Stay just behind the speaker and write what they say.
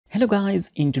Hello guys,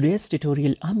 in today's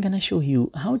tutorial I'm gonna show you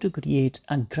how to create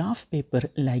a graph paper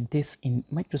like this in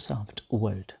Microsoft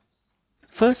Word.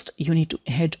 First you need to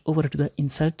head over to the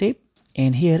Insert tab,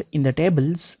 and here in the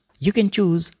tables you can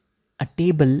choose a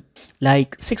table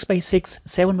like 6 by 6,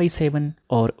 7 by 7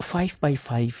 or 5 by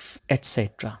 5,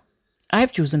 etc. I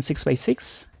have chosen 6 by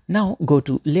 6. Now go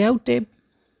to Layout tab,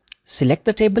 select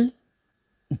the table,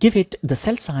 give it the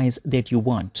cell size that you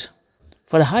want.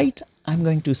 For the height, I'm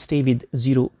going to stay with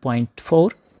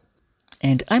 0.4,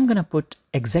 and I'm going to put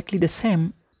exactly the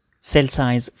same cell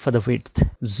size for the width,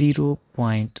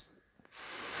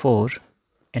 0.4,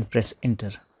 and press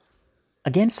enter.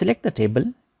 Again select the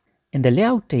table. In the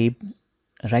Layout tab,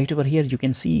 right over here you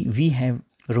can see we have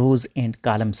rows and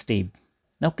columns tab.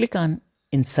 Now click on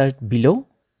Insert Below.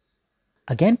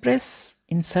 Again press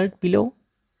Insert Below,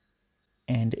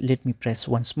 and let me press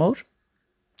once more,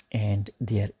 and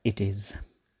there it is.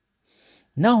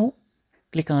 Now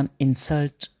click on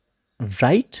Insert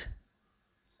Right,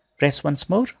 press once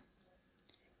more,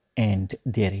 and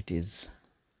there it is.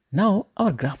 Now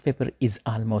our graph paper is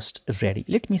almost ready.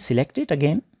 Let me select it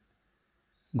again.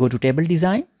 Go to Table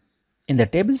Design. In the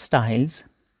Table Styles,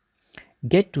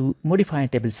 get to Modify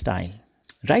Table Style.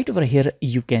 Right over here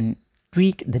you can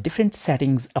tweak the different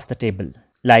settings of the table.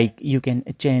 Like you can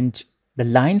change the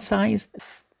line size,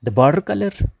 the border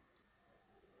color,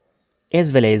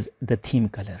 as well as the theme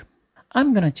color.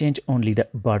 I'm gonna change only the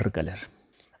border color.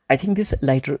 I think this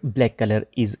lighter black color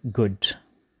is good.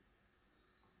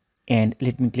 And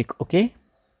let me click OK.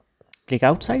 Click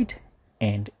outside,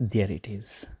 and there it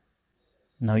is.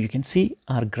 Now you can see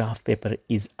our graph paper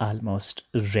is almost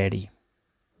ready.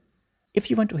 If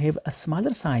you want to have a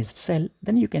smaller sized cell,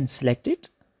 then you can select it.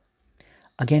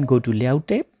 Again go to Layout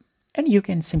tab, and you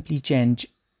can simply change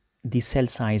the cell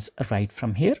size right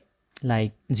from here,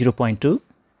 like 0.2,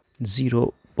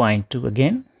 0.2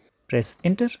 again, press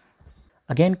enter.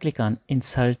 Again click on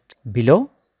Insert Below,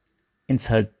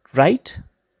 Insert Right,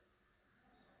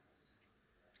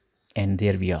 and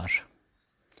there we are.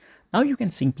 Now you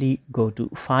can simply go to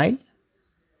File,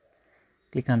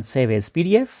 click on Save as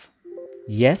PDF,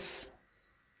 yes,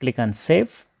 click on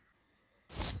Save,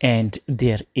 and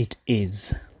there it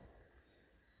is.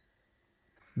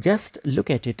 Just look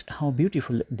at it, how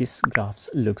beautiful this graphs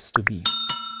looks to be.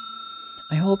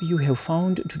 I hope you have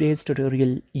found today's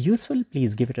tutorial useful.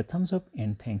 Please give it a thumbs up,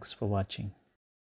 and thanks for watching.